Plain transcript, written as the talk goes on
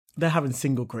They're having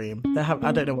single cream.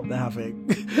 I don't know what they're having.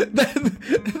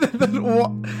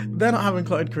 What? They're not having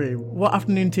clotted cream. What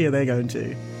afternoon tea are they going to?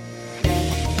 Lick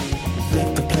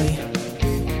the plate.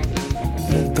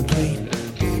 Lick the plate.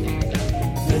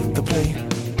 Lick the plate.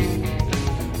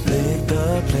 Lick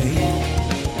the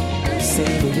plate.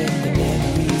 Savoring the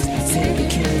memories. Save the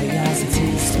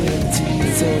curiosity. Spill the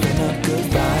tea. Serving up good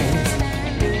vibes.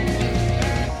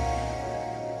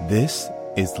 This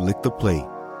is Lick the Plate.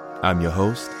 I'm your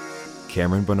host,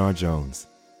 Cameron Bernard Jones.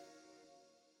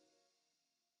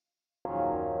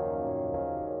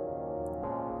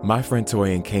 My friend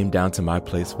Toyan came down to my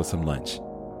place for some lunch.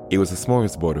 It was a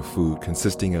smorgasbord of food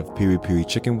consisting of piri-piri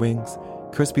chicken wings,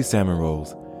 crispy salmon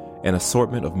rolls, an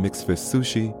assortment of mixed fish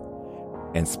sushi,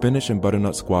 and spinach and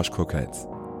butternut squash croquettes.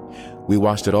 We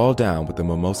washed it all down with the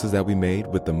mimosas that we made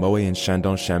with the Moet and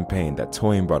Chandon champagne that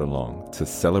Toyan brought along to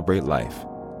celebrate life.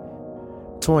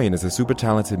 Toyan is a super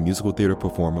talented musical theater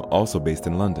performer also based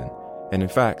in London. And in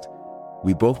fact,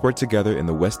 we both worked together in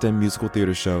the West End musical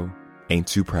theater show, Ain't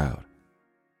Too Proud.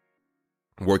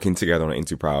 Working together on Ain't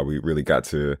Too Proud, we really got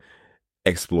to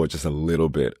explore just a little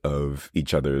bit of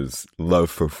each other's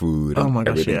love for food and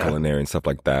everything culinary and stuff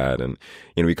like that. And,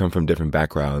 you know, we come from different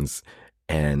backgrounds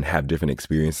and have different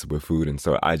experiences with food. And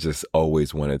so I just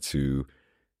always wanted to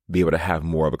be able to have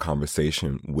more of a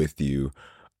conversation with you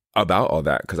about all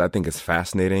that, because I think it's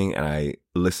fascinating, and I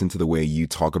listen to the way you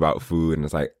talk about food, and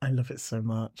it's like, I love it so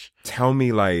much. Tell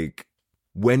me, like,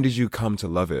 when did you come to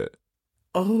love it?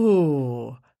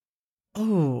 Oh,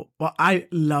 well, I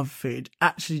love food.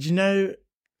 Actually, do you know,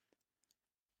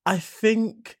 I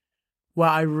think where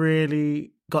I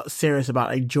really got serious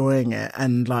about enjoying it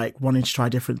and like wanting to try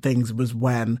different things was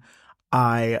when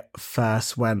I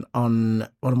first went on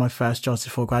one of my first jobs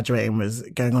before graduating was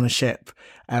going on a ship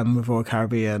with Royal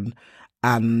Caribbean.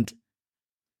 And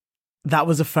that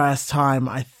was the first time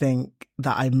I think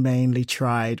that I mainly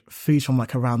tried food from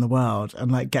like around the world and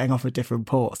like getting off at different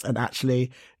ports and actually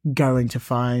going to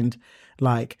find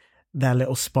like their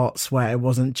little spots where it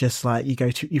wasn't just like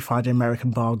you find an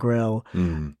American bar grill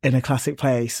in a classic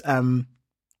place.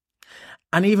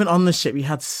 And even on the ship, we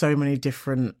had so many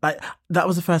different, like, that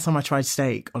was the first time I tried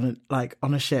steak on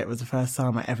a ship. It was the first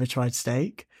time I ever tried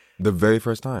steak. The very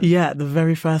first time? Yeah, the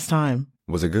very first time.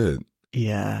 Was it good?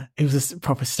 Yeah, it was a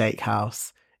proper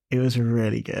steakhouse. It was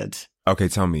really good. Okay,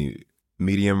 tell me,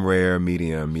 medium rare,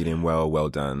 medium well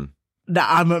done.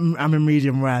 I'm a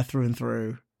medium rare through and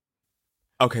through.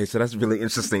 Okay, so that's really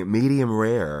interesting. Medium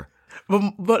rare.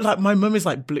 But like my mum is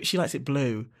like blue. She likes it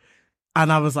blue. And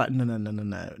I was like, no,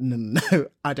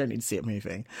 I don't need to see it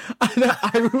moving. No.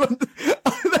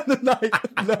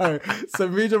 So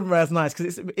medium rare is nice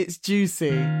because it's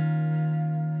juicy.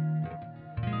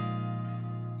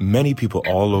 Many people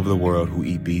all over the world who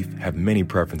eat beef have many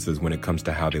preferences when it comes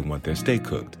to how they want their steak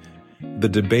cooked. The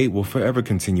debate will forever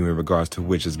continue in regards to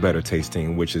which is better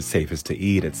tasting, which is safest to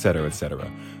eat, etc.,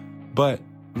 etc. But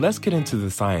let's get into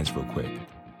the science real quick.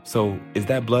 So, is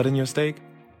that blood in your steak?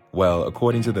 Well,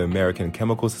 according to the American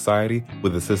Chemical Society,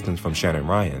 with assistance from Shannon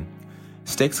Ryan,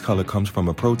 steak's color comes from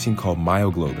a protein called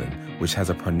myoglobin, which has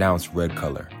a pronounced red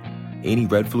color. Any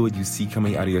red fluid you see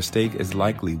coming out of your steak is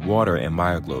likely water and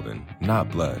myoglobin,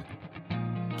 not blood.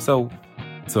 So,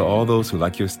 to all those who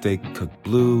like your steak cooked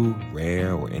blue,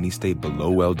 rare, or any state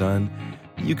below well done,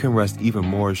 you can rest even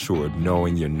more assured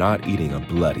knowing you're not eating a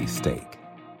bloody steak.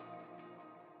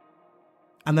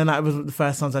 And then that was the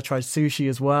first times I tried sushi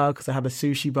as well, because I had a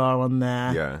sushi bar on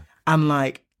there. Yeah. And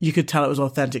like, you could tell it was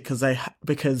authentic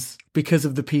because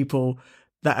of the people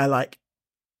that are like,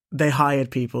 they hired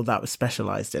people that were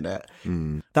specialized in it.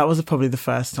 That was probably the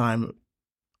first time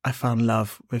I found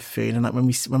love with food. And like when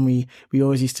we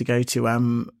always used to go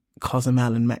to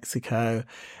Cozumel in Mexico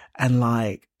and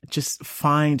like just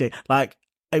find it. Like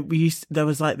there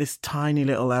was like this tiny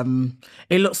little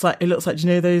it looks like do you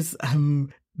know those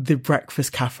the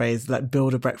breakfast cafes, like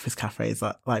builder breakfast cafes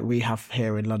like we have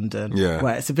here in London,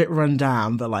 where it's a bit run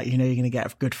down, but like, you know, you're going to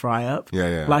get a good fry up.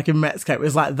 Yeah. Like in Mexico, it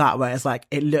was like that, where it's like,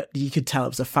 you could tell it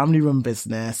was a family run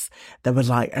business. There was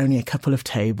like only a couple of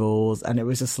tables, and it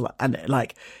was just like, and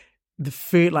like the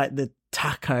food, like the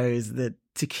tacos, the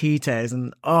taquitos,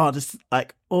 and just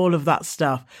like all of that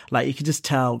stuff. Like you could just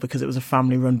tell, because it was a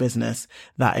family run business,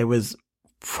 that it was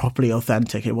properly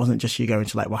authentic. It wasn't just you going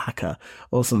to like Oaxaca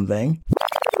or something.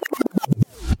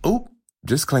 Oop,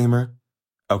 disclaimer.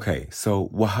 Okay,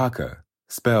 so Oaxaca,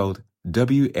 spelled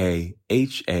Wahaca,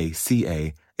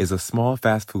 is a small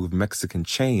fast food Mexican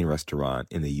chain restaurant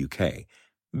in the UK,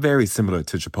 very similar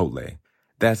to Chipotle.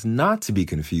 That's not to be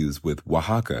confused with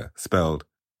Oaxaca, spelled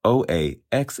Oaxaca,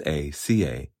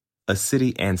 a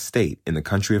city and state in the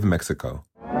country of Mexico.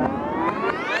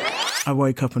 I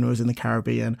woke up and I was in the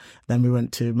Caribbean. Then we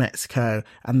went to Mexico,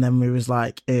 and then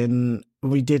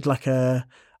we did like a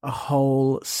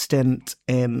whole stint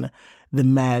in the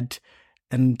Med,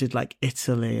 and did like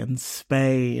Italy and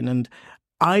Spain. And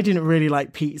I didn't really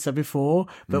like pizza before,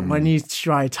 but when you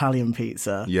try Italian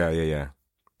pizza, Yeah.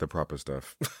 The proper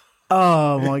stuff.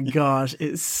 oh my gosh,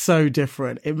 it's so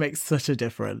different. It makes such a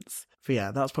difference. But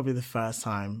yeah, that was probably the first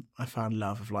time I found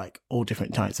love of like all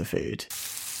different types of food.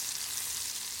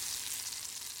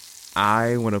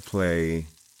 I want to play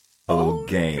a little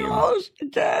game. Gosh,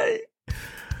 okay.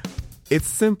 It's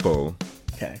simple,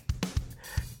 Okay.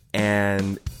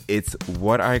 and it's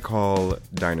what I call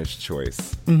Diner's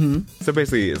Choice. So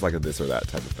basically, it's like a this or that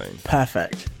type of thing.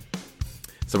 Perfect.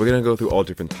 So we're going to go through all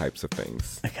different types of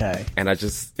things. Okay. And it's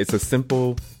a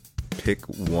simple pick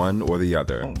one or the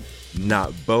other.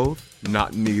 Not both,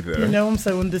 not neither. You know I'm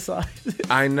so undecided.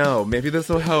 I know. Maybe this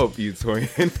will help you,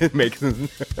 Toyan,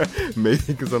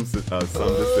 making some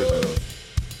decisions.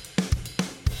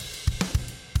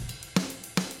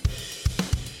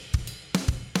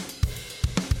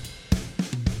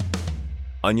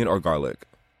 Onion or garlic?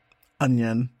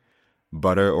 Onion.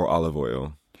 Butter or olive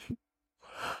oil?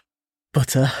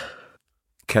 Butter.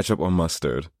 Ketchup or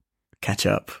mustard?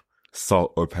 Ketchup.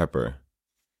 Salt or pepper?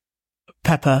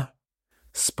 Pepper.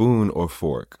 Spoon or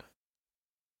fork?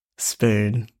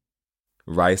 Spoon.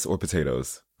 Rice or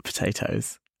potatoes?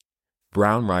 Potatoes.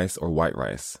 Brown rice or white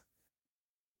rice?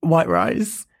 White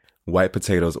rice. White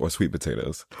potatoes or sweet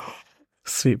potatoes?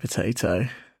 Sweet potato.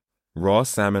 Raw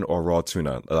salmon or raw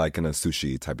tuna, like in a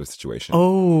sushi type of situation?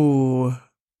 Oh,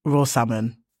 raw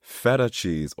salmon. Feta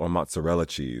cheese or mozzarella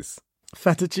cheese?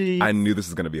 Feta cheese. I knew this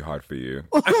was going to be hard for you.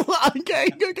 I'm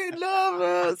getting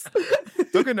nervous.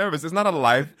 Don't get nervous. It's not a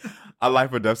life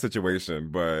or death situation,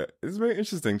 but it's very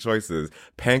interesting choices.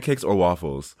 Pancakes or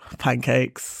waffles?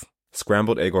 Pancakes.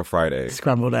 Scrambled egg or fried egg?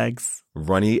 Scrambled eggs.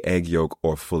 Runny egg yolk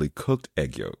or fully cooked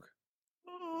egg yolk?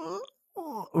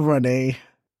 Runny.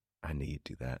 I knew you'd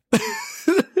do that.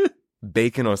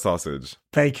 Bacon or sausage?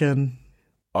 Bacon.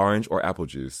 Orange or apple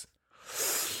juice?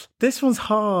 This one's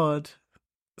hard.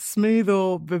 Smooth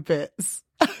or bits?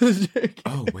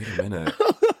 Oh, wait a minute.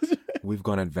 We've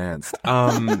gone advanced.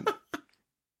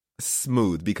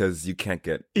 Smooth, because you can't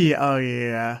get... Yeah, oh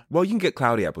yeah. Well, you can get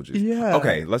cloudy apple juice. Yeah.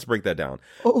 Okay, let's break that down.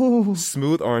 Oh.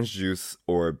 Smooth orange juice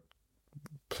or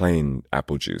plain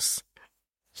apple juice?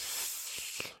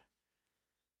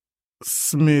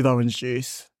 Smooth orange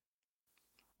juice.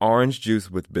 Orange juice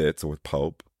with bits or with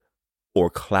pulp, or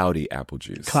cloudy apple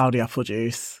juice? Cloudy apple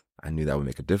juice. I knew that would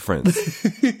make a difference.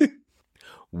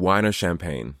 Wine or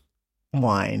champagne?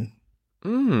 Wine.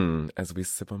 As we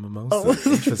sip on mimosas.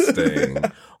 Interesting.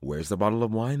 Where's the bottle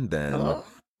of wine then?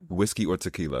 Whiskey or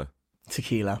tequila?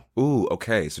 Tequila. Ooh,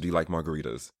 okay. So do you like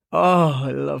margaritas? Oh,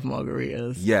 I love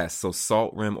margaritas. Yes. So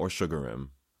salt rim or sugar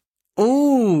rim?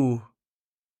 Ooh.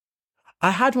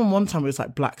 I had one time, it was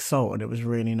like black salt, and it was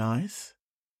really nice.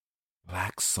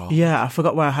 Black salt? Yeah, I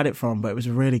forgot where I had it from, but it was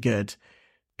really good.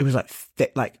 It was like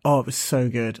thick, it was so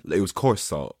good. It was coarse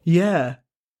salt. Yeah.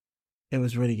 It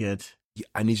was really good. Yeah,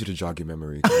 I need you to jog your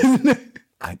memory.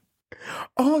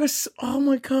 Oh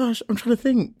my gosh, I'm trying to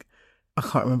think. I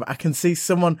can't remember. I can see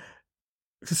someone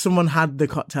had the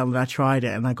cocktail and I tried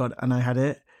it and I had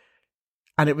it.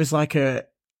 And it was like a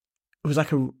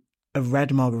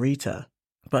red margarita,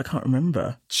 but I can't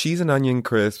remember. Cheese and onion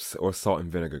crisps or salt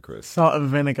and vinegar crisps? Salt and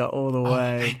vinegar all the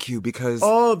way. Thank you, because...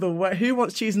 All the way. Who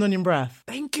wants cheese and onion breath?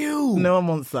 Thank you. No one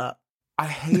wants that. I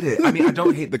hate it. I mean, I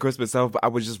don't hate the crisp itself, but I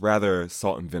would just rather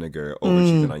salt and vinegar over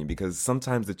cheese and onion, because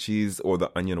sometimes the cheese or the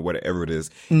onion or whatever it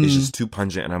is just too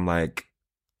pungent, and I'm like,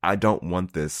 I don't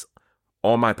want this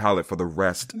on my palate for the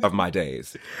rest of my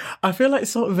days. I feel like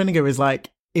salt and vinegar is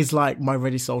like my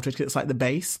ready salted, because it's like the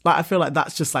base. Like, I feel like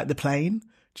that's just like the plain.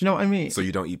 Do you know what I mean? So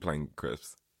you don't eat plain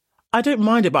crisps? I don't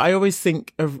mind it, but I always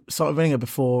think of salt and vinegar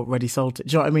before ready salted.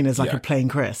 Do you know what I mean? As like a plain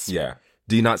crisp. Yeah.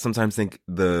 Do you not sometimes think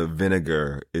the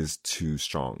vinegar is too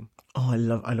strong? Oh, I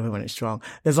love it when it's strong.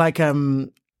 There's like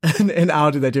in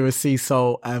Aldi they do a sea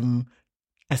salt and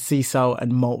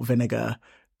malt vinegar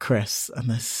crisps, and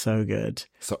they're so good.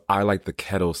 So I like the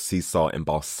kettle sea salt and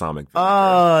balsamic vinegar.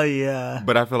 Oh yeah.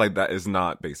 But I feel like that is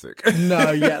not basic.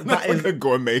 No, yeah, that is like a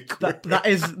gourmet. That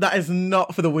is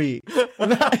not for the weak.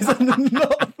 That is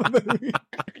not for the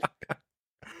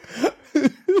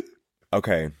weak.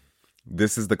 Okay.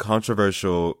 This is the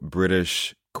controversial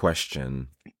British question.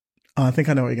 Oh, I think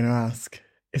I know what you're going to ask.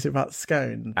 Is it about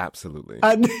scones? Absolutely.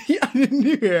 I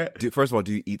knew it. First of all,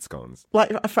 do you eat scones?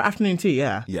 Like for afternoon tea,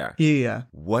 yeah. Yeah. Yeah.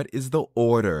 What is the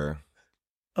order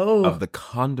of the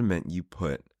condiment you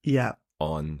put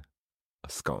on a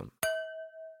scone?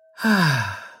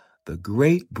 The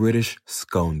great British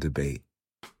scone debate.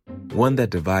 One that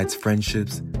divides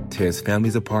friendships, tears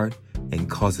families apart, and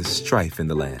causes strife in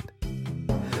the land.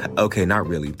 Okay, not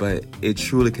really, but it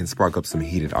truly can spark up some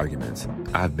heated arguments.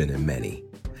 I've been in many.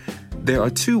 There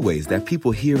are two ways that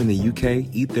people here in the UK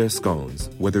eat their scones,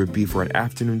 whether it be for an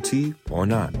afternoon tea or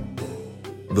not.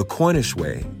 The Cornish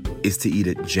way is to eat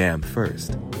it jam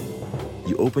first.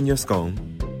 You open your scone,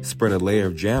 spread a layer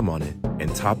of jam on it,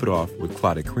 and top it off with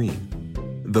clotted cream.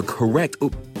 The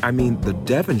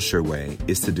Devonshire way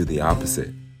is to do the opposite.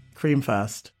 Cream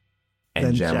first. And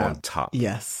then jam on top.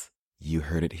 Yes. You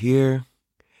heard it here.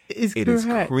 It It is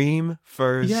cream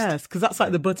first. Yes, because that's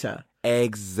like the butter.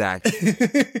 Exactly.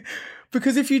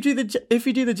 Because if you do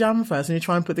the jam first and you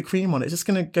try and put the cream on, it's just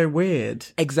going to go weird.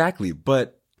 Exactly.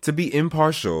 But to be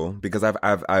impartial, because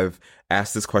I've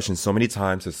asked this question so many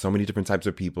times to so many different types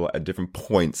of people at different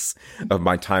points of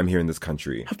my time here in this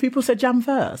country. Have people said jam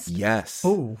first? Yes.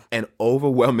 Oh. An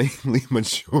overwhelmingly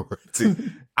majority.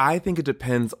 I think it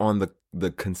depends on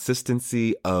the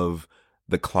consistency of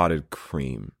the clotted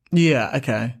cream. Yeah,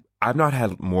 okay. I've not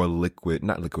had more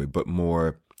not liquid, but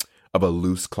more of a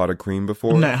loose clotted cream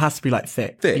before. No, it has to be like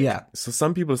thick. Yeah. So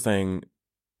some people are saying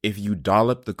if you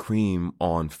dollop the cream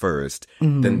on first,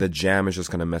 then the jam is just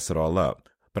going to mess it all up.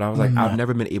 But I was like, I've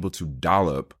never been able to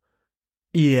dollop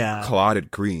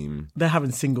clotted cream. They're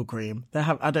having single cream.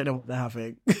 I don't know what they're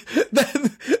having.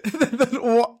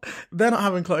 They're not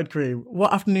having clotted cream.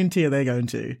 What afternoon tea are they going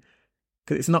to?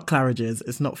 Because it's not Claridge's.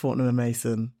 It's not Fortnum and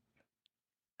Mason.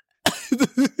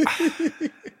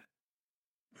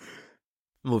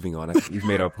 Moving on. I think you've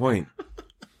made our point.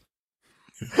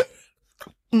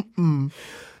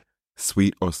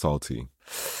 Sweet or salty?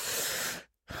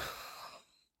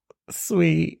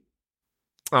 Sweet.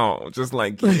 Oh, just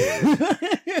like you.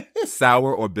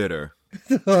 Sour or bitter?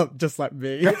 Just like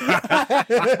me.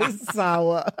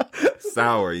 Sour.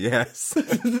 Sour, yes.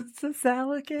 It's a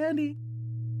sour candy.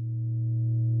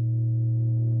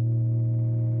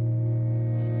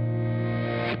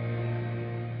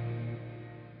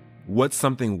 What's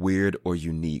something weird or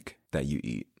unique that you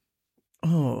eat?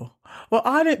 Oh, well,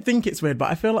 I don't think it's weird, but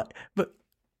I feel like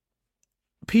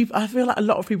a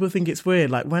lot of people think it's weird.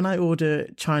 Like when I order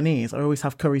Chinese, I always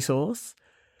have curry sauce,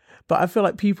 but I feel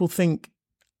like people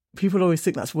always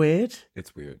think that's weird.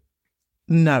 It's weird.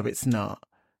 No, it's not.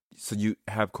 So you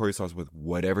have curry sauce with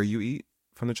whatever you eat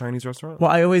from the Chinese restaurant?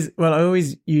 I always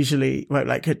usually,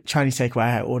 like a Chinese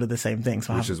takeaway, I order the same thing.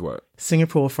 So Which is what?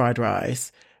 Singapore fried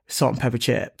rice, salt and pepper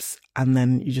chips, and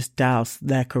then you just douse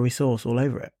their curry sauce all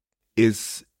over it.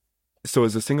 Is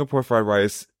the Singapore fried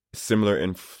rice similar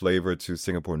in flavor to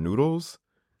Singapore noodles?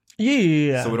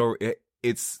 Yeah. So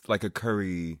it's like a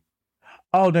curry.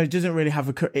 Oh no, it doesn't really have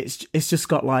a curry. It's just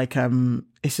got like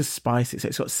it's just spicy, so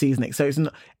it's got seasoning. So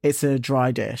it's a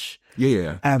dry dish.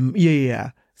 Yeah.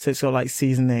 Yeah. So it's got like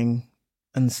seasoning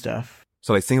and stuff.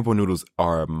 So like Singapore noodles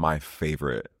are my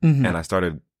favorite, and I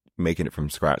started making it from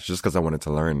scratch just because I wanted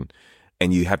to learn.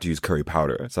 And you have to use curry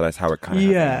powder, so that's how it kind of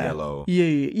has that yellow.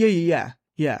 Yeah.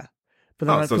 But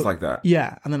then it's like that.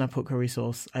 Yeah, and then I put curry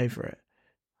sauce over it.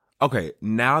 Okay,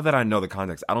 now that I know the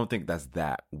context, I don't think that's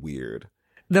that weird.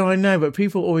 No, I know, but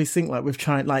people always think like with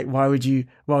China, like why would you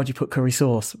put curry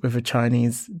sauce with a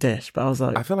Chinese dish? But I was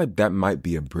like, I feel like that might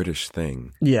be a British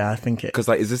thing. Yeah, I think it. Because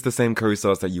like, is this the same curry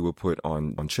sauce that you would put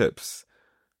on chips?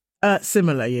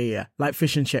 Similar, yeah, like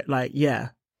fish and chip, like yeah,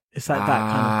 it's like that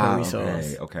kind of curry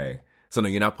sauce. Okay. So no,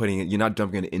 you're not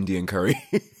dumping an Indian curry.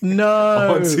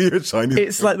 No, onto your Chinese.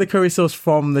 It's like the curry sauce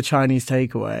from the Chinese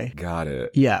takeaway. Got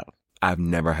it. Yeah, I've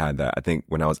never had that. I think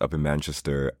when I was up in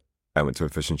Manchester, I went to a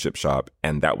fish and chip shop,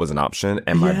 and that was an option.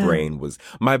 And my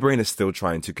brain is still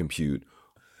trying to compute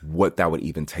what that would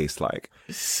even taste like.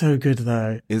 So good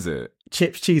though. Is it?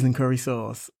 Chips, cheese, and curry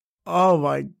sauce. Oh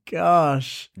my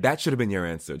gosh. That should have been your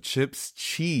answer. Chips,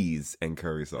 cheese, and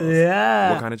curry sauce.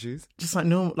 Yeah. What kind of cheese? Just like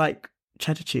normal, like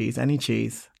cheddar cheese, any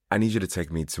cheese. I need you to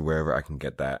take me to wherever I can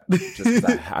get that. Just 'cause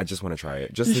I just want to try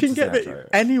it. You can get it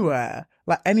anywhere,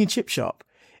 like any chip shop.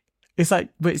 It's like,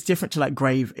 but it's different to like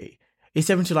gravy. It's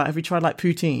different to like, have you tried like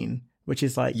poutine, which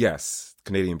is like... Yes,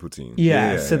 Canadian poutine.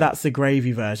 Yeah, so that's the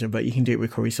gravy version, but you can do it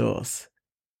with curry sauce.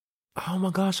 Oh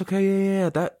my gosh, okay,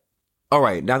 yeah. All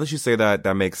right, now that you say that,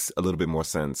 that makes a little bit more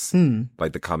sense.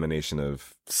 Like the combination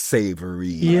of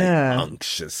savory, like,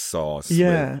 unctuous sauce.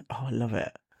 Yeah. Oh, I love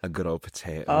it. A good old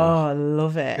potato. Oh, I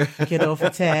love it. Good old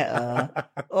potato.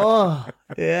 Oh,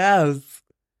 yes.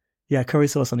 Yeah, curry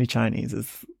sauce on your Chinese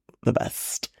is the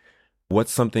best.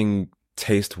 What's something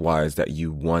taste-wise that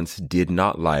you once did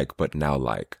not like but now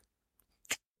like?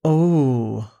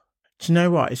 Oh, do you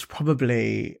know what? It's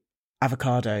probably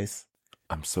avocados.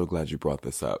 I'm so glad you brought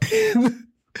this up.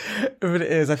 But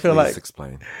it is. I feel Please like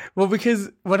explain. well, because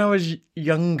when I was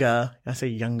younger, I say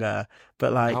younger,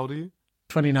 but like How old are you?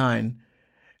 29.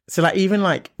 So like even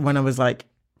like when I was like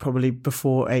probably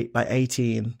before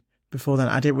 18, before then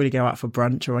I didn't really go out for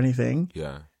brunch or anything.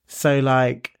 Yeah. So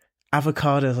like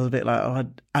avocados, I was a bit like, oh,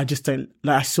 I just don't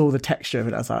like. I saw the texture of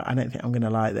it. I was like, I don't think I'm gonna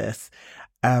like this.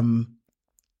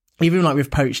 Even like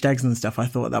with poached eggs and stuff, I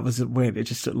thought that was weird. It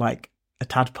just looked like a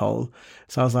tadpole.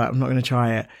 So I was like, I'm not gonna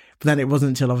try it. But then it wasn't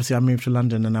until obviously I moved to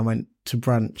London and I went to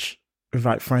brunch with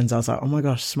like friends. I was like, oh my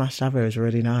gosh, smashed avo is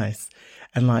really nice.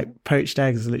 And like poached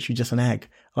eggs is literally just an egg.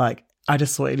 Like I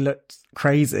just thought it looked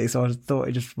crazy. So I thought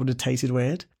it just would have tasted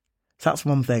weird. So that's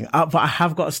one thing. But I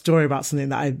have got a story about something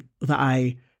that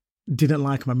I didn't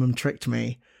like. My mum tricked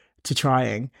me to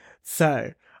trying.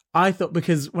 So I thought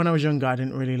because when I was younger, I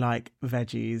didn't really like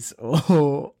veggies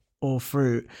or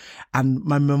fruit. And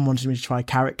my mum wanted me to try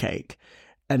carrot cake.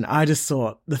 And I just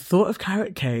thought the thought of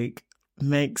carrot cake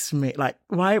makes me like,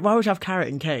 why would you have carrot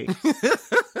in cake?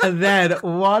 And then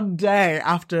one day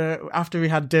after we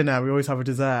had dinner, we always have a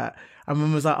dessert. And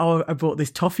mum was like, oh, I bought this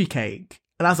toffee cake.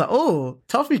 And I was like, oh,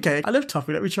 toffee cake. I love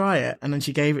toffee. Let me try it. And then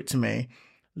she gave it to me,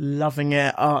 loving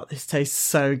it. Oh, this tastes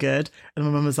so good. And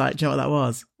my mum was like, do you know what that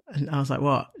was? And I was like,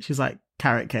 what? She was like,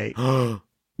 carrot cake.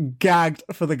 Gagged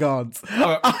for the gods.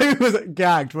 I was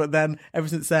gagged. But then ever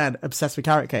since then, obsessed with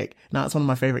carrot cake. Now it's one of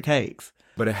my favorite cakes.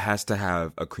 But it has to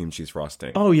have a cream cheese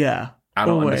frosting. Oh, yeah. I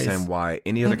don't Always. understand why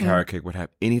any other carrot cake would have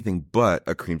anything but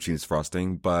a cream cheese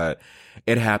frosting, but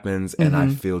it happens, and I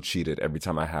feel cheated every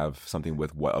time I have something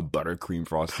with a buttercream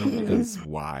frosting, because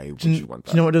why would you want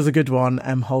that? Do you know what does a good one?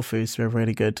 Whole Foods do a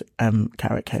really good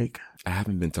carrot cake. I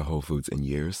haven't been to Whole Foods in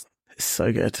years. It's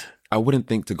so good. I wouldn't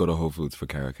think to go to Whole Foods for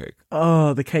carrot cake.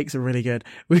 Oh, the cakes are really good.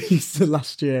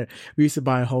 Last year, we used to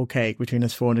buy a whole cake between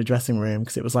us four in a dressing room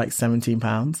because it was like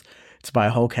 £17 to buy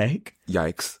a whole cake.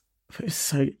 Yikes. It's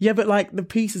so yeah, but like the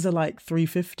pieces are like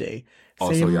 $3.50.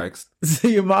 Also yikes. So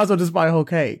you might as well just buy a whole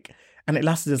cake, and it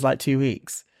lasted us like 2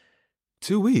 weeks.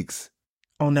 2 weeks.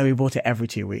 Oh no, we bought it every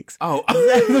 2 weeks. Oh,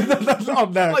 oh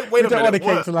no, like, wait we a don't minute, want a cake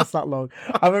what? to last that long.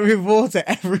 I mean, we bought it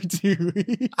every 2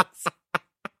 weeks,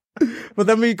 but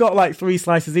then we got like 3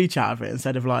 slices each out of it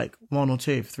instead of like 1 or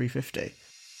 2 for $3.50.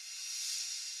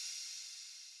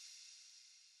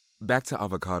 Back to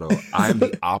avocado. I'm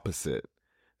the opposite.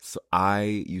 So I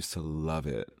used to love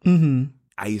it. Mm-hmm.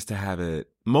 I used to have it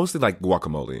mostly like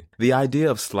guacamole. The idea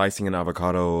of slicing an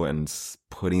avocado and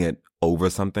putting it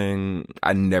over something,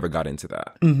 I never got into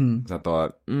that. Mm-hmm. 'Cause I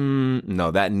thought,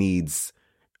 no, that needs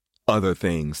other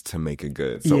things to make it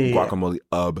good. So guacamole,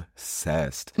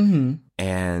 obsessed. Mm-hmm.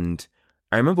 And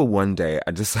I remember one day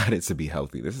I decided to be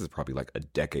healthy. This is probably like a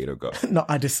decade ago. No,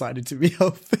 I decided to be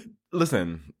healthy.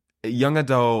 Listen, young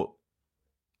adult,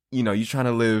 you're trying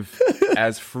to live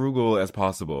as frugal as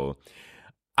possible.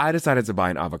 I decided to buy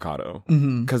an avocado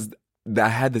because I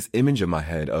had this image in my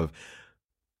head of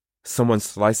someone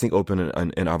slicing open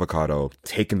an avocado,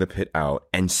 taking the pit out,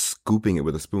 and scooping it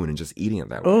with a spoon and just eating it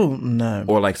that way. Oh, no.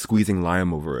 Or like squeezing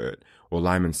lime over it, or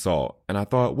lime and salt. And I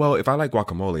thought, well, if I like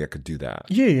guacamole, I could do that.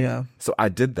 Yeah. So I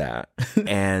did that,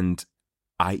 and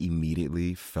I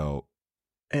immediately felt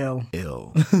Ill.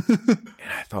 And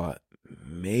I thought,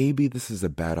 maybe this is a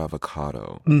bad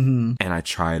avocado. Mm-hmm. And I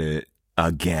tried it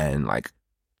again, like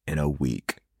in a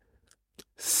week.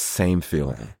 Same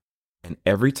feeling. And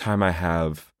every time I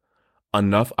have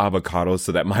enough avocado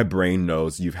so that my brain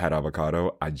knows you've had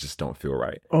avocado, I just don't feel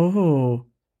right. Oh.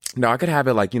 Now, I could have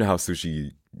it like, how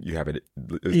sushi, you have it.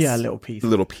 Yeah, little pieces.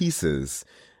 Little pieces.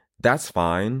 That's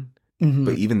fine. Mm-hmm.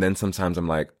 But even then, sometimes I'm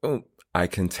like, oh, I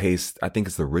can taste, I think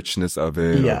it's the richness of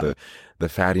it, or the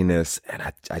fattiness, and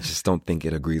I just don't think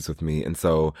it agrees with me. And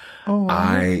so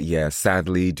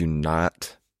sadly do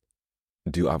not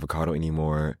do avocado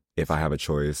anymore if I have a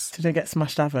choice. Did I get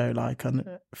smashed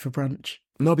avo for brunch?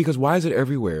 No, because why is it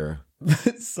everywhere?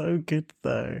 It's so good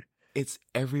though. It's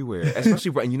everywhere,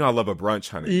 especially, and I love a brunch,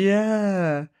 honey.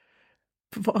 Yeah.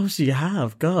 But what else do you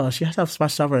have? Gosh, you have to have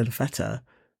smashed avo and feta.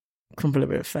 Crumble a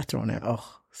bit of feta on it.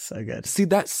 Oh, so good. See,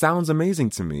 that sounds amazing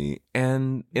to me.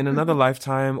 And in another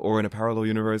lifetime or in a parallel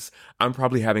universe, I'm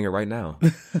probably having it right now.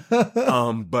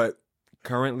 But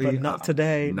currently, but not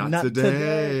today. Not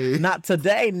today. Not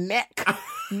today, Nick.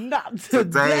 Not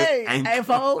today,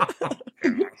 Avo.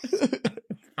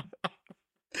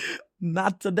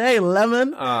 Not today,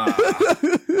 Lemon. No,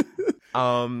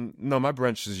 my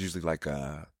brunch is usually like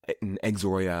an eggs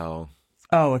Royale.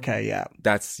 Oh, okay, yeah.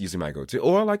 That's usually my go-to.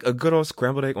 Or like a good old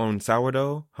scrambled egg on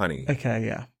sourdough, honey. Okay,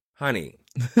 yeah. Honey.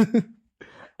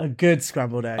 A good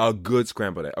scrambled egg. A good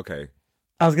scrambled egg, okay.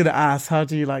 I was going to ask, how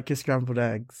do you like your scrambled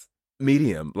eggs?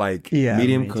 medium. Like, Yeah,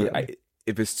 medium. medium.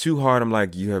 If it's too hard, I'm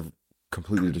like, you have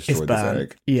completely It's destroyed this bad.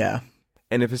 egg. Yeah.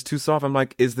 And if it's too soft, I'm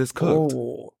like, is this cooked?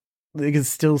 Oh, you can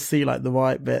still see like the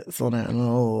white bits on it.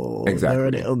 And Exactly. they're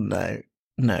in it. Oh, no.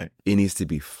 No. It needs to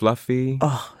be fluffy,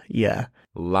 Oh, yeah.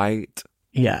 light,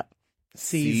 Yeah.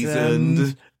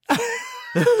 Seasoned.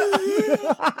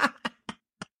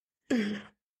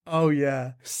 Oh,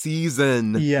 yeah.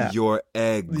 Season your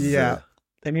eggs. Yeah.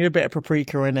 They need a bit of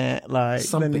paprika in it. Like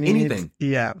Something, anything.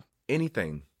 Yeah.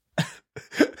 Anything.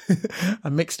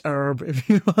 A mixed herb, if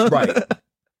you want. Right.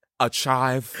 A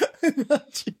chive.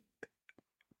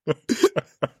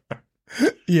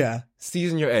 Yeah.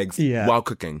 Season your eggs while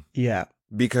cooking. Yeah.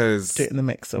 Because Do it in the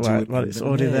mixer while it's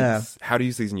already there. How do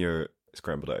you season your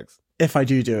scrambled eggs? If I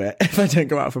do it, if I don't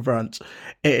go out for brunch,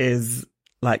 it is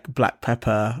like black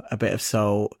pepper, a bit of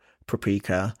salt,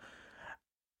 paprika.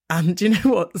 And do you know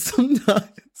what? Sometimes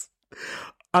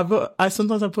I put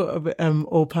a bit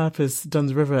all-purpose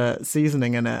Dunn's River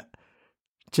seasoning in it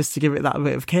just to give it that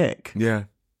bit of kick. Yeah,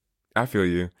 I feel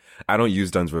you. I don't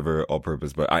use Dunn's River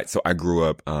all-purpose, but I grew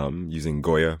up using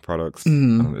Goya products.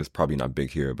 It's probably not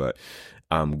big here, but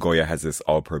Goya has this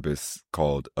all-purpose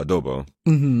called adobo,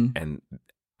 and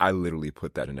I literally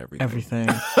put that in everything.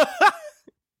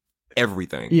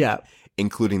 Everything. Yeah,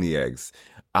 including the eggs.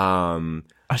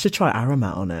 I should try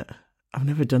aromat on it. I've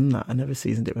never done that. I never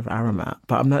seasoned it with aromat,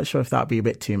 but I'm not sure if that'd be a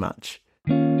bit too much.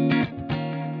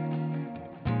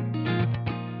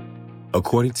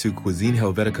 According to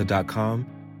CuisineHelvetica.com,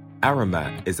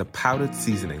 aromat is a powdered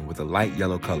seasoning with a light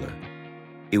yellow color.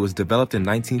 It was developed in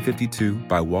 1952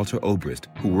 by Walter Obrist,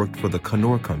 who worked for the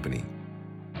Knorr Company.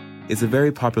 It's a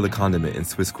very popular condiment in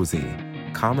Swiss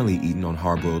cuisine, commonly eaten on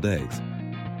hard-boiled eggs.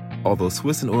 Although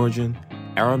Swiss in origin,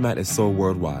 aromat is sold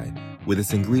worldwide, with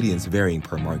its ingredients varying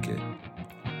per market.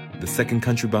 The second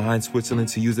country behind Switzerland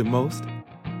to use it most?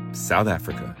 South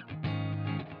Africa.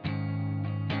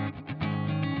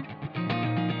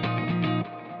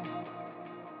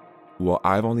 Well,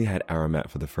 I've only had aromat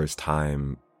for the first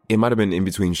time. It might have been in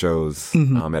between shows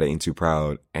at Ain't Too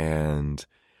Proud, and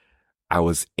I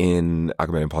was in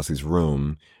Ahmed and Posse's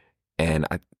room, and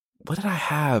what did I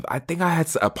have? I think I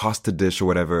had a pasta dish or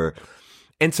whatever.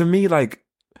 And to me, like,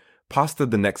 pasta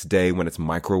the next day when it's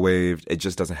microwaved, it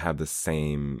just doesn't have the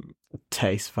same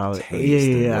taste value.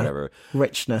 And whatever.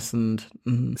 Richness and...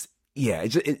 Yeah,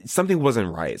 something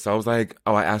wasn't right. So I was like,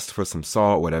 I asked for some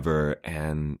salt, whatever,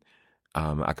 and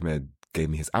Ahmed gave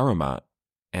me his aromat.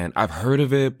 And I've heard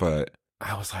of it, but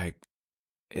I was like,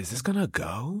 is this gonna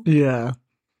go? Yeah.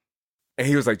 And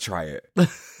he was like, try it.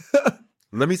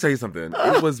 Let me tell you something.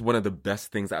 It was one of the best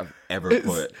things I've ever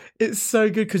put. It's so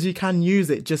good because you can use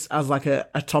it just as like a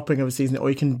topping of a seasoning, or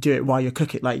you can do it while you're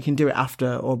cooking. Like you can do it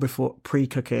after or before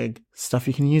pre-cooking stuff.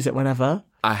 You can use it whenever.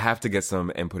 I have to get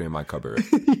some and put it in my cupboard.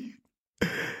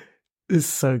 It's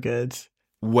so good.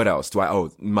 What else do I? Oh,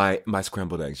 my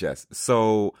scrambled eggs. Yes.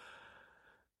 So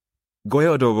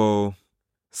Goya adobo,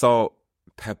 salt,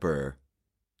 pepper,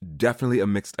 definitely a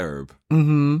mixed herb.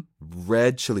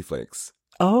 Red chili flakes.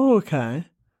 Oh, okay.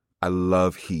 I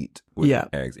love heat with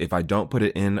eggs. If I don't put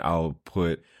it in, I'll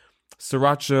put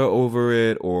sriracha over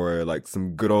it, or like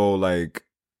some good old, like,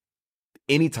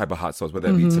 any type of hot sauce, whether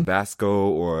it be Tabasco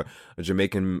or a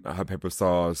Jamaican hot pepper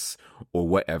sauce or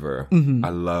whatever. I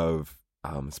love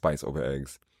spice over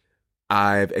eggs.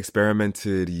 I've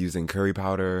experimented using curry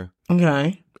powder.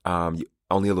 Okay. Only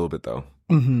a little bit though.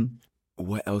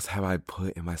 What else have I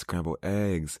put in my scrambled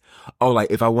eggs? Oh,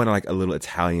 like if I want like a little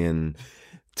Italian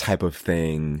type of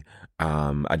thing,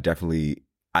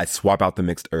 I swap out the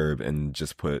mixed herb and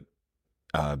just put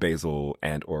basil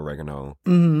and oregano.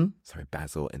 Sorry,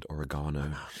 basil and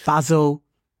oregano. Basil.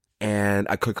 And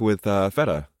I cook it with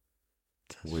feta,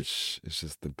 which is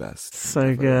just the best.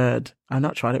 So good. I've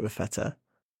not tried it with feta.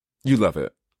 You love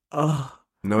it. Oh.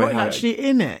 No, what actually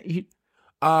in it?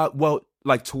 Well,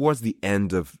 like towards the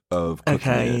end of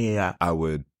cooking it, I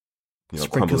would sprinkle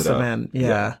crumble it some up. in.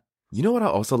 Yeah. You know what I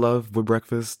also love with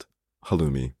breakfast?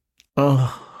 Halloumi.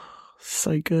 Oh,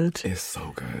 so good. It's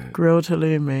so good. Grilled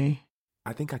halloumi.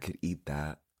 I think I could eat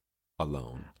that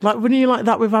alone. Like, wouldn't you like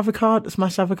that with avocado,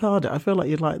 smashed avocado? I feel like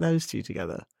you'd like those two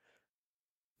together.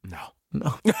 No.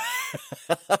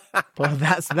 Well,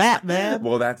 that's that, man.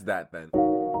 Well, that's that then.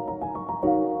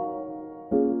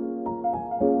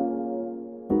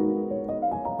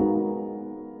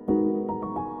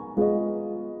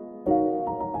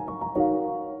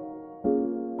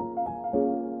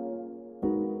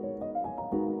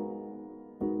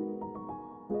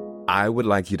 I would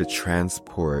like you to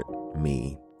transport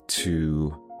me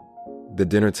to the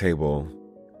dinner table.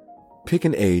 Pick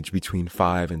an age between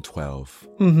 5 and 12.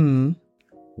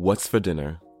 What's for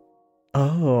dinner?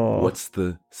 Oh. What's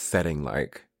the setting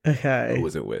like? Okay. Who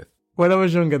was it with? When I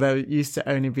was younger, there used to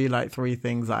only be like 3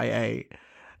 things that I ate.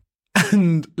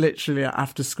 And literally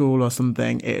after school or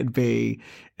something, it'd be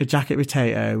a jacket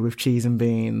potato with cheese and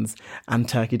beans and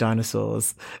turkey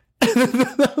dinosaurs.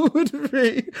 That would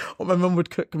be what my mum would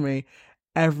cook me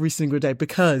every single day,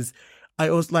 because I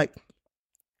always like,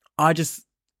 the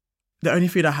only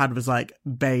food I had was like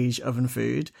beige oven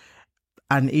food.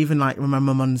 And even like when my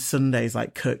mum on Sundays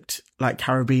like cooked like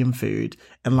Caribbean food,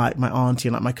 and like my auntie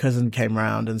and like my cousin came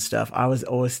round and stuff, I was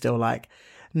always still like,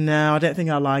 no, I don't think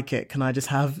I like it. Can I just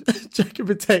have jacket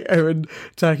potato and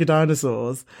turkey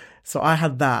dinosaurs? So I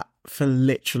had that for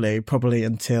literally probably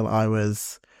until I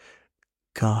was,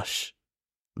 gosh,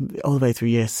 all the way through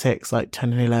year 6, like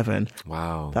 10 and 11.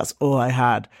 Wow. That's all I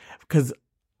had, because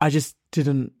I just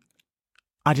didn't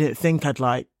think I'd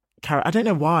like, I don't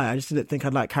know why, I just didn't think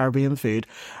I'd like Caribbean food.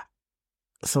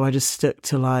 So I just stuck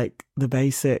to like the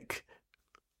basic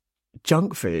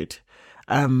junk food.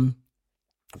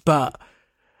 But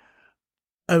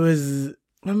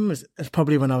it's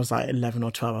probably when I was like 11 or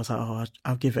 12, I was like, oh,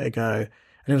 I'll give it a go. And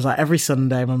it was like every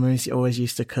Sunday, my mum always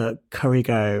used to cook curry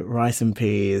goat, rice and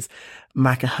peas,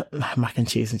 mac and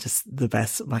cheese, and just the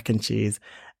best mac and cheese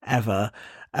ever.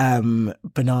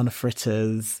 Banana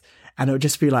fritters. And it would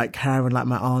just be like her and like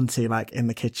my auntie like in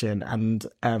the kitchen, and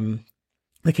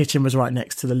the kitchen was right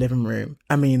next to the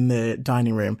the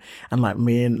dining room, and like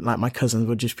me and like my cousins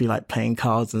would just be like playing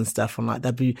cards and stuff, and like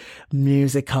there'd be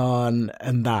music on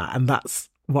and that's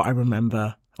what I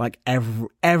remember like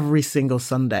every single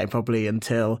Sunday, probably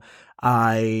until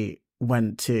I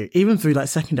went to, even through like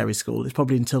secondary school. It's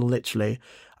probably until literally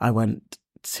I went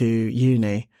to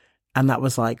uni, and that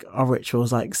was like our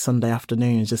rituals, like Sunday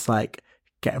afternoons, just like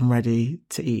getting ready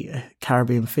to eat a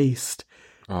Caribbean feast.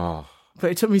 Oh.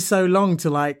 But it took me so long to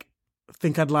like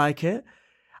think I'd like it.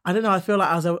 I don't know. I feel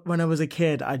like when I was a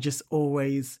kid, I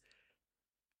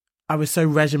was so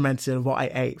regimented of what I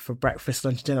ate for breakfast,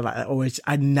 lunch, dinner. Like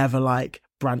I never like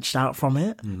branched out from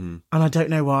it. Mm-hmm. And I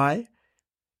don't know why.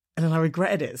 And then I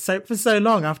regretted it. So for so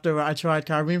long after I tried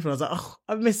Caribbean food, I was like, oh,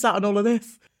 I've missed out on all of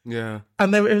this. Yeah.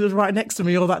 And then it was right next to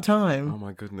me all that time. Oh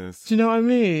my goodness. Do you know what I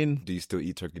mean? Do you still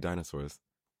eat turkey dinosaurs?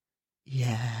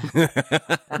 Yeah.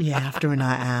 Yeah, after a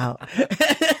night out.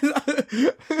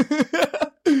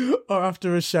 Or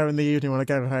after a show in the evening when I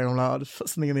go home, I'm like, I'll just put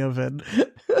something in the oven.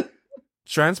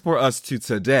 Transport us to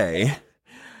today.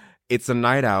 It's a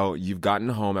night out. You've gotten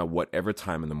home at whatever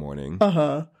time in the morning.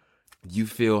 Uh-huh. You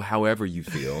feel however you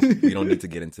feel. We don't need to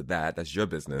get into that. That's your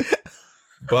business.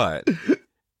 But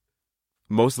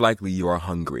most likely you are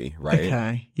hungry, right?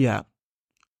 Okay, yeah.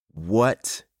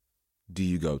 What do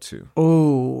you go to?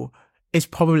 Oh, it's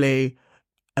probably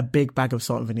a big bag of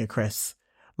salt and vinegar crisps.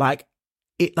 Like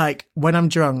when I'm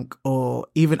drunk, or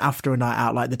even after a night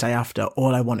out, like the day after,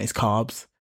 all I want is carbs.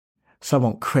 So I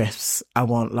want crisps. I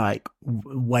want like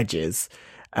wedges.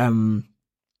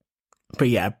 But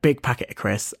yeah, big packet of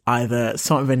crisps, either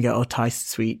salt and vinegar or Thai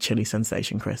sweet chili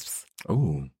sensation crisps.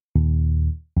 Oh.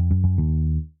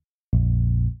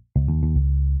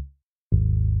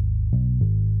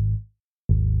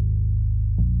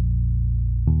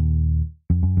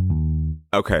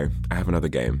 Okay, I have another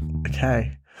game.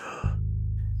 Okay.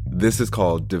 This is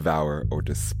called Devour or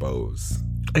Dispose.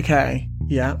 Okay,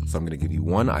 yeah. So I'm going to give you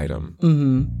one item,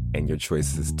 and your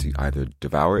choice is to either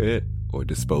devour it or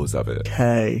dispose of it.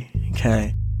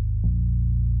 Okay.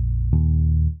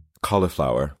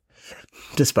 Cauliflower.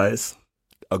 Dispose.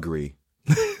 Agree.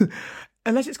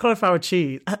 Unless it's cauliflower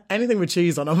cheese. Anything with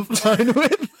cheese on, I'm fine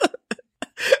with.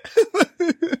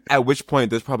 At which point,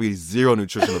 there's probably zero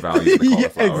nutritional value in the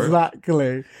cauliflower. Yeah,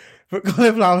 exactly. But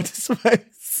cauliflower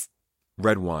dispose.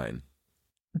 Red wine.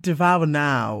 Devour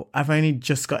now. I've only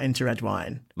just got into red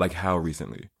wine. Like how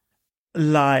recently?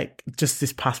 Like just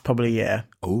this past probably year.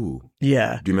 Oh.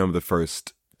 Yeah. Do you remember the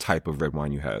first type of red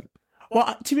wine you had?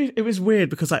 Well, to me, it was weird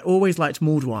because I always liked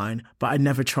mulled wine, but I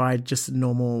never tried just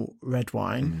normal red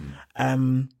wine.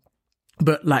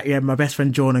 But like, yeah, my best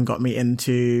friend Jordan got me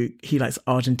into, he likes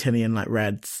Argentinian like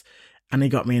reds, and he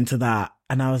got me into that.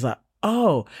 And I was like,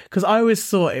 oh, because I always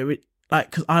thought it would,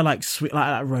 like, because I like sweet,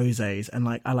 like rosés, and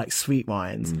like I like sweet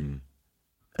wines. And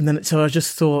then so I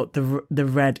just thought the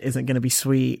red isn't going to be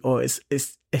sweet, or it's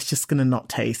just going to not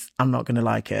taste. I'm not going to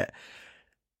like it.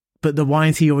 But the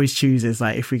wines he always chooses,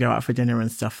 like if we go out for dinner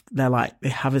and stuff, they're like, they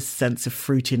have a sense of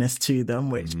fruitiness to them,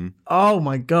 which, oh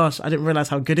my gosh, I didn't realize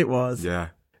how good it was. Yeah.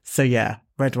 So yeah,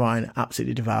 red wine,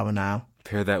 absolutely devour now.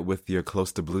 Pair that with your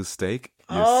close to blue steak.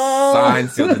 You're signed,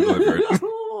 sealed, and delivered.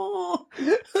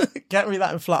 Get me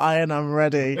that in flat iron, I'm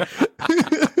ready.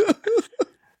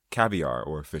 caviar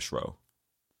or fish roe?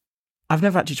 I've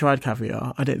never actually tried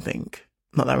caviar, I don't think.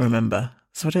 Not that I remember.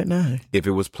 So I don't know. If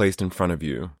it was placed in front of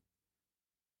you,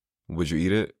 would you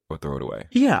eat it or throw it away?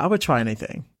 Yeah, I would try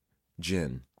anything.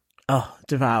 Gin. Oh,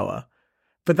 devour.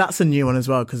 But that's a new one as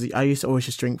well, because I used to always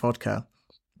just drink vodka.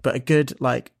 But a good,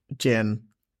 like, gin.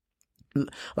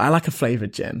 I like a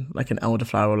flavoured gin, like an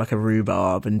elderflower or like a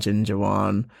rhubarb and ginger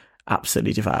one.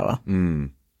 Absolutely devour.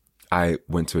 I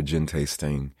went to a gin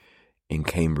tasting in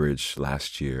Cambridge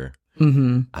last year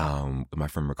with my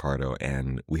friend Ricardo,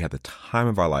 and we had the time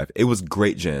of our life. It was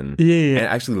great gin. Yeah. And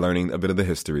actually learning a bit of the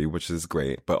history, which is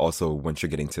great. But also, once you're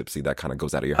getting tipsy, that kind of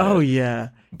goes out of your head. Oh, yeah.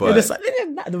 But it's like,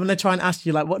 when they try and ask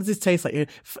you, like, what does this taste like?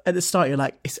 At the start, you're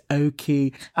like, it's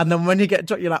oaky. And then when you get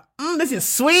drunk, you're like, this is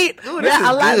sweet. Ooh, yeah,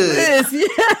 I like good. this.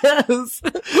 Yes.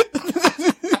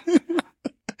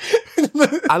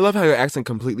 I love how your accent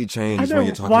completely changed when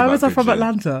you're talking Why about was I good from gin.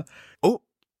 Atlanta? Oh,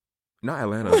 not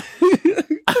Atlanta.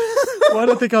 Why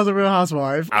do I think I was a real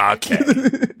housewife? Okay.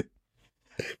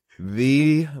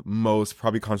 The most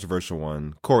probably controversial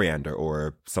one, coriander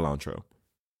or cilantro.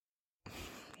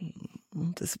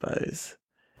 I suppose.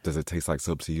 Does it taste like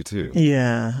soap to you too?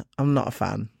 Yeah, I'm not a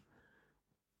fan.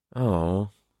 Oh,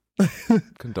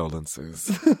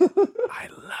 condolences. I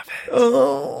love it.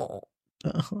 Oh,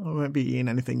 I won't be eating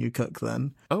anything you cook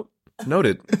then. Oh,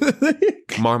 noted.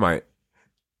 Marmite.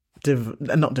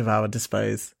 Not devour,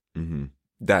 dispose. Mm-hmm.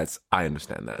 I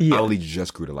understand that. Yeah. I only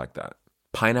just grew to like that.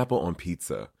 Pineapple on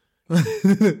pizza.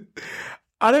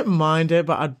 I don't mind it,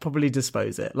 but I'd probably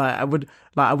dispose it. I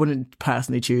wouldn't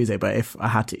personally choose it, but if I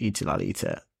had to eat it, I'd eat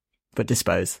it. But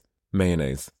dispose.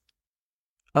 Mayonnaise.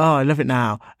 Oh, I love it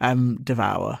now.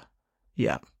 Devour.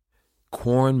 Yeah.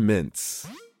 Corn mince.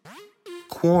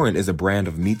 Corn is a brand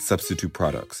of meat substitute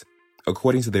products.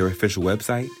 According to their official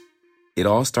website, it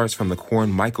all starts from the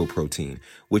corn mycoprotein,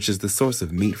 which is the source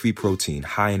of meat-free protein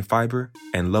high in fiber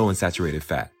and low in saturated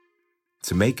fat.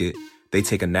 To make it, they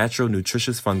take a natural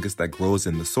nutritious fungus that grows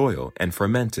in the soil and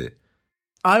ferment it.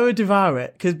 I would devour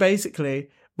it because basically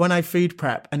when I food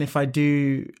prep and if I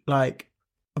do like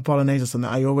a bolognese or something,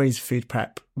 I always food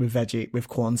prep with veggie, with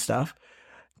corn stuff,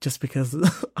 just because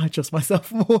I trust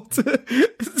myself more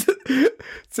to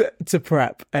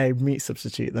prep a meat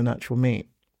substitute than actual meat.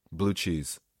 Blue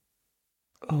cheese.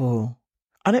 Oh,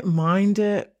 I don't mind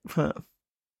it, but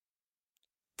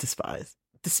despise.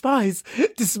 Dispose.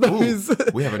 Ooh,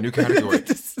 we have a new category.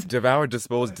 Devour,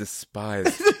 dispose,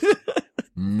 despise.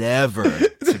 Never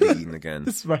to be eaten again.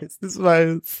 Dispose.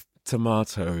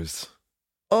 Tomatoes.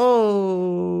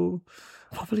 Oh,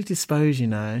 probably dispose, you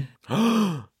know.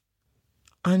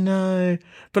 I know.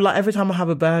 But like every time I have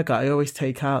a burger, I always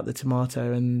take out the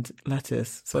tomato and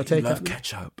lettuce. So But I you take love out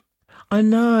ketchup. I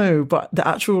know, but the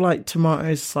actual like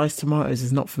tomatoes, sliced tomatoes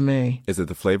is not for me. Is it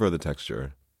the flavor or the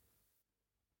texture?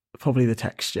 Probably the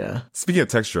texture. Speaking of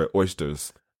texture,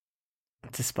 oysters.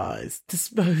 Dispose.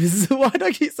 Why do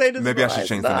I keep saying dispose? Maybe I should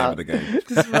change the name of the game.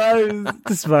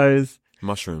 Dispose.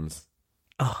 Mushrooms.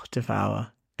 Oh,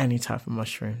 devour. Any type of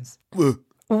mushrooms.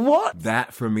 What?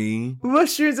 That for me.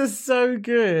 Mushrooms are so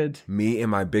good. Me in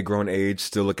my big grown age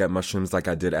still look at mushrooms like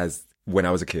I did as when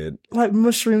I was a kid. Like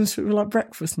mushrooms for like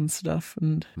breakfast and stuff.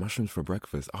 And mushrooms for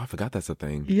breakfast. Oh, I forgot that's a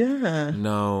thing. yeah.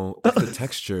 No, it's the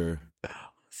texture.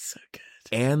 So good.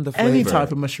 And the flavor. Any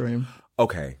type of mushroom.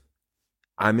 Okay.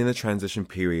 I'm in the transition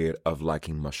period of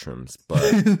liking mushrooms,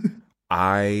 but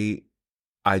I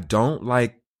don't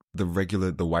like the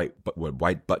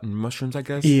white button mushrooms, I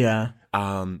guess. Yeah.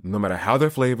 No matter how they're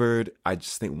flavored, I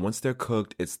just think once they're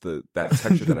cooked, it's that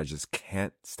texture that I just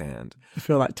can't stand. I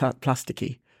feel like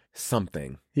plasticky.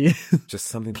 Something. Yeah. Just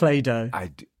something. Play-Doh.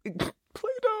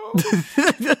 Play-Doh.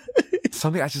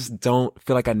 Something I just don't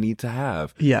feel like I need to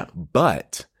have. Yeah.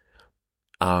 But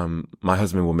my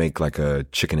husband will make like a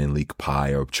chicken and leek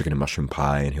pie or chicken and mushroom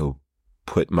pie, and he'll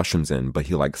put mushrooms in, but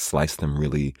he'll like slice them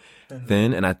really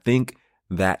thin. And I think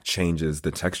that changes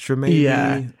the texture maybe.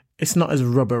 Yeah. It's not as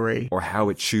rubbery. Or how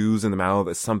it chews in the mouth.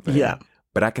 It's something. Yeah.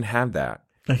 But I can have that.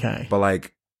 Okay. But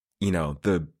like, you know,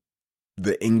 the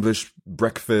English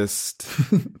breakfast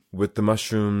with the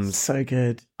mushrooms. So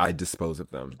good. I dispose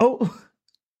of them. Oh.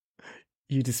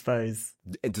 You dispose.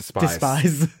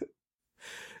 Despise.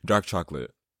 Dark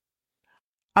chocolate.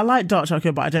 I like dark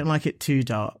chocolate, but I don't like it too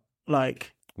dark.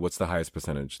 Like. What's the highest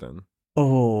percentage then?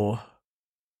 Oh.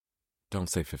 Don't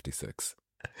say 56.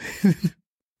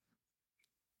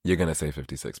 You're going to say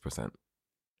 56%.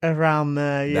 Around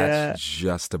there, yeah. That's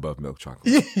just above milk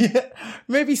chocolate. Yeah.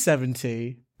 Maybe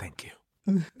 70. Thank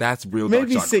you. That's real dark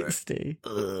Maybe chocolate. 60.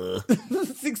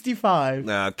 65.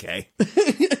 Okay.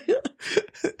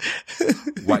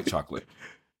 White chocolate.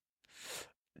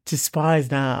 Despise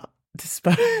now.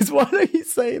 Dispose. Why don't you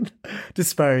say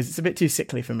dispose? It's a bit too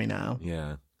sickly for me now.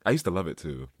 Yeah. I used to love it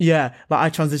too. Yeah, like I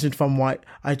transitioned from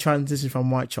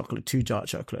white chocolate to dark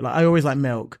chocolate. Like I always like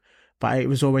milk, but it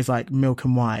was always like milk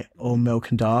and white or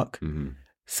milk and dark. Mm-hmm.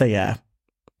 So yeah,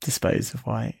 dispose of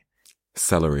white.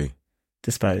 Celery.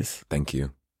 Dispose. Thank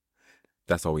you.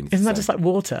 That's all we need. Isn't to that say. just like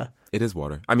water? It is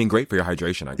water. I mean, great for your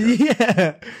hydration, I guess.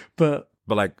 Yeah, but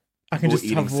like, I can just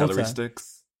eating have water. celery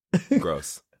sticks.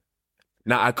 Gross.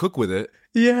 Now I cook with it,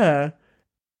 Yeah,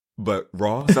 but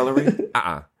raw celery,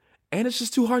 and it's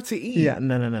just too hard to eat. yeah,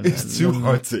 no. It's too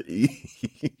hard to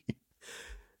eat.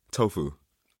 Tofu.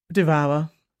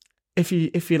 Devour. If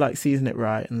you like season it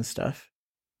right and stuff.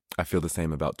 I feel the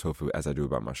same about tofu as I do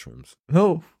about mushrooms.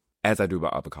 Oh. As I do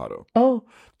about avocado. Oh.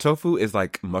 Tofu is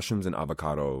like mushrooms and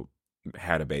avocado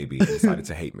had a baby and decided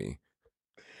to hate me.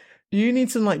 You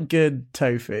need some like good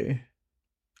tofu.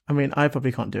 I mean, I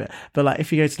probably can't do it, but like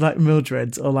if you go to like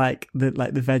Mildred's or like the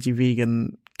veggie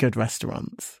vegan good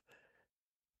restaurants,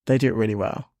 they do it really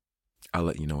well. I'll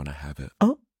let you know when I have it.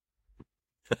 Oh.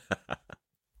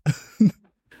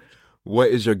 What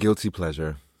is your guilty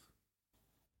pleasure?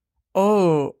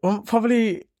 Oh, well,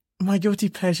 probably my guilty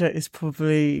pleasure is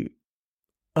probably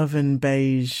oven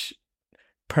beige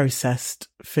processed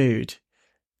food.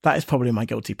 That is probably my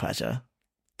guilty pleasure,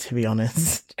 to be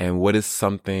honest. And what is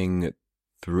something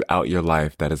throughout your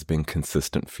life that has been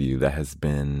consistent for you, that has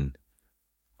been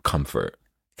comfort?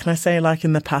 Can I say like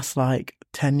in the past like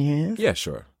 10 years? Yeah,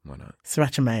 sure. Why not?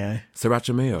 Sriracha mayo.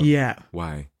 Sriracha mayo? Yeah.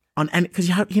 Why? Because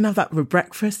you can have that with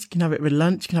breakfast, you can have it with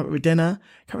lunch, you can have it with dinner,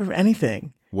 you can have it with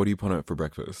anything. What do you put on it for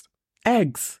breakfast?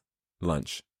 Eggs.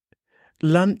 Lunch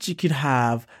You could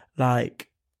have like,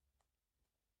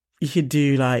 you could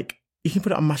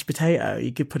put it on mashed potato,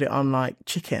 you could put it on like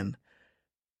chicken.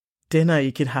 Dinner,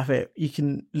 you could have it, you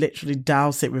can literally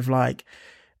douse it with like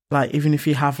even if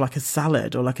you have like a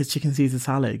salad or like a chicken Caesar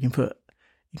salad, you can put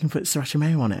sriracha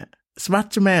mayo on it.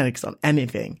 Sriracha mayo is on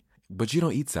anything. But you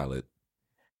don't eat salad.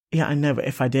 Yeah, I know, but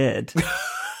if I did.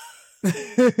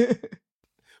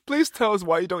 Please tell us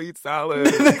why you don't eat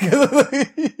salad.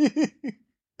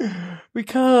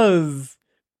 Because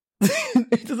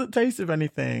it doesn't taste of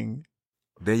anything.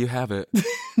 There you have it.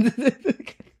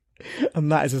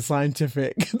 And that is a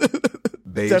scientific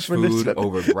beige definition. food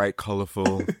over bright,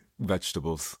 colorful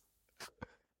vegetables.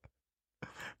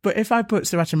 But if I put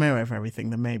sriracha mayo over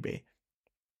everything, then maybe.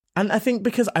 And I think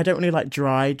because I don't really like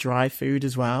dry food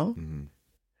as well. Mm-hmm.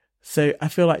 So I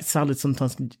feel like salad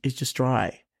sometimes is just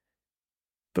dry.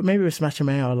 But maybe with sriracha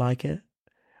mayo, I like it.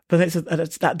 But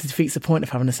that defeats the point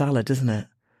of having a salad, doesn't it?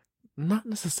 Not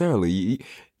necessarily.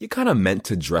 You kind of meant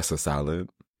to dress a salad.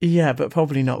 Yeah, but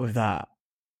probably not with that.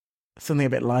 Something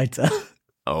a bit lighter.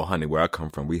 Oh, honey, where I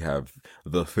come from, we have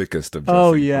the thickest of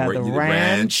Oh, dressing. yeah, the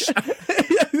ranch.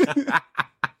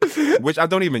 Which I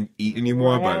don't even eat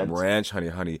anymore, but ranch,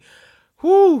 honey.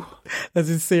 Whoo! There's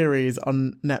a series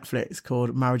on Netflix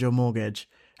called Marriage or Mortgage.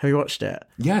 Have you watched it?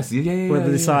 Yes, yeah. Where they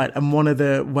decide, and one of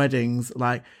the weddings,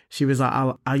 like, she was like,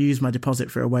 I'll use my deposit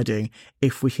for a wedding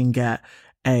if we can get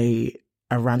a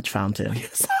ranch fountain.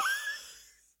 Yes.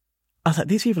 I was like,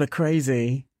 these people are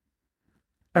crazy.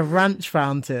 A ranch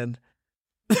fountain.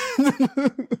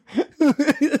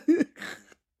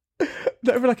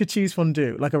 Not even like a cheese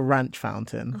fondue, like a ranch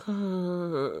fountain.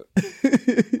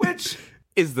 Which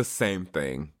is the same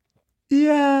thing.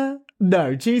 Yeah.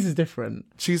 No, cheese is different.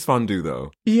 Cheese fondue,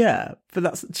 though. Yeah,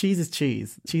 but cheese is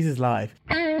cheese. Cheese is life.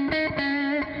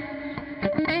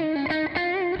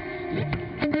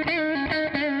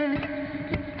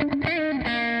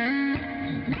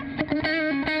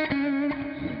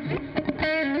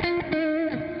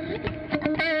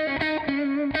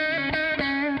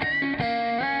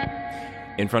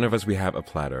 In front of us, we have a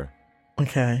platter.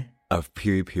 Okay. Of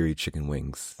piri-piri chicken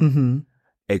wings. Mm-hmm.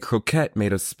 A croquette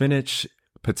made of spinach,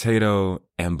 potato,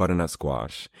 and butternut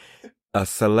squash. A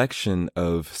selection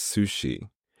of sushi,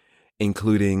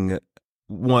 including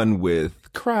one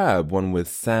with crab, one with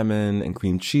salmon and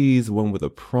cream cheese, one with a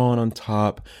prawn on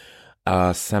top,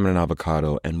 salmon and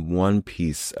avocado, and one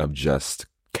piece of just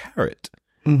carrot.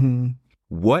 Mm-hmm.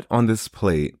 What on this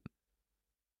plate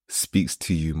speaks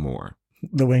to you more?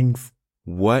 The wings.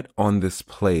 What on this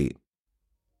plate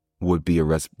would be a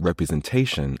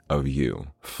representation of you,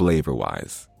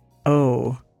 flavor-wise?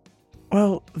 Oh,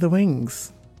 well, the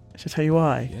wings. Should I tell you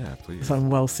why? Yeah, please. Because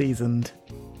I'm well seasoned.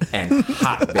 And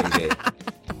hot, baby.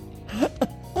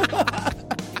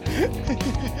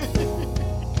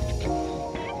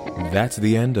 That's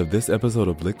the end of this episode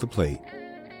of Lick the Plate.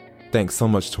 Thanks so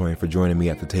much, Toyan, for joining me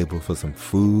at the table for some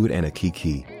food and a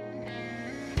kiki.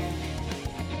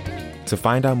 To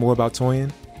find out more about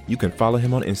Toyan, you can follow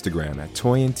him on Instagram at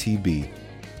ToyanTB.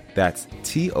 That's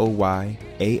ToyanTB.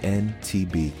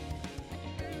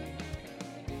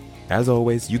 As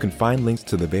always, you can find links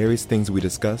to the various things we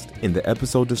discussed in the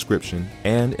episode description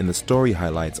and in the story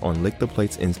highlights on Lick the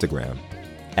Plate's Instagram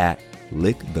at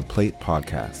Lick the Plate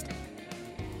Podcast.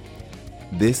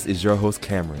 This is your host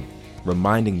Cameron,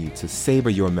 reminding you to savor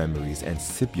your memories and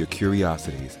sip your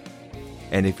curiosities.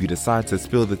 And if you decide to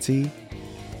spill the tea,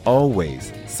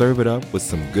 always serve it up with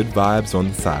some good vibes on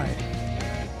the side.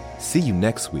 See you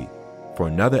next week for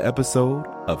another episode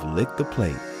of Lick the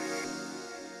Plate.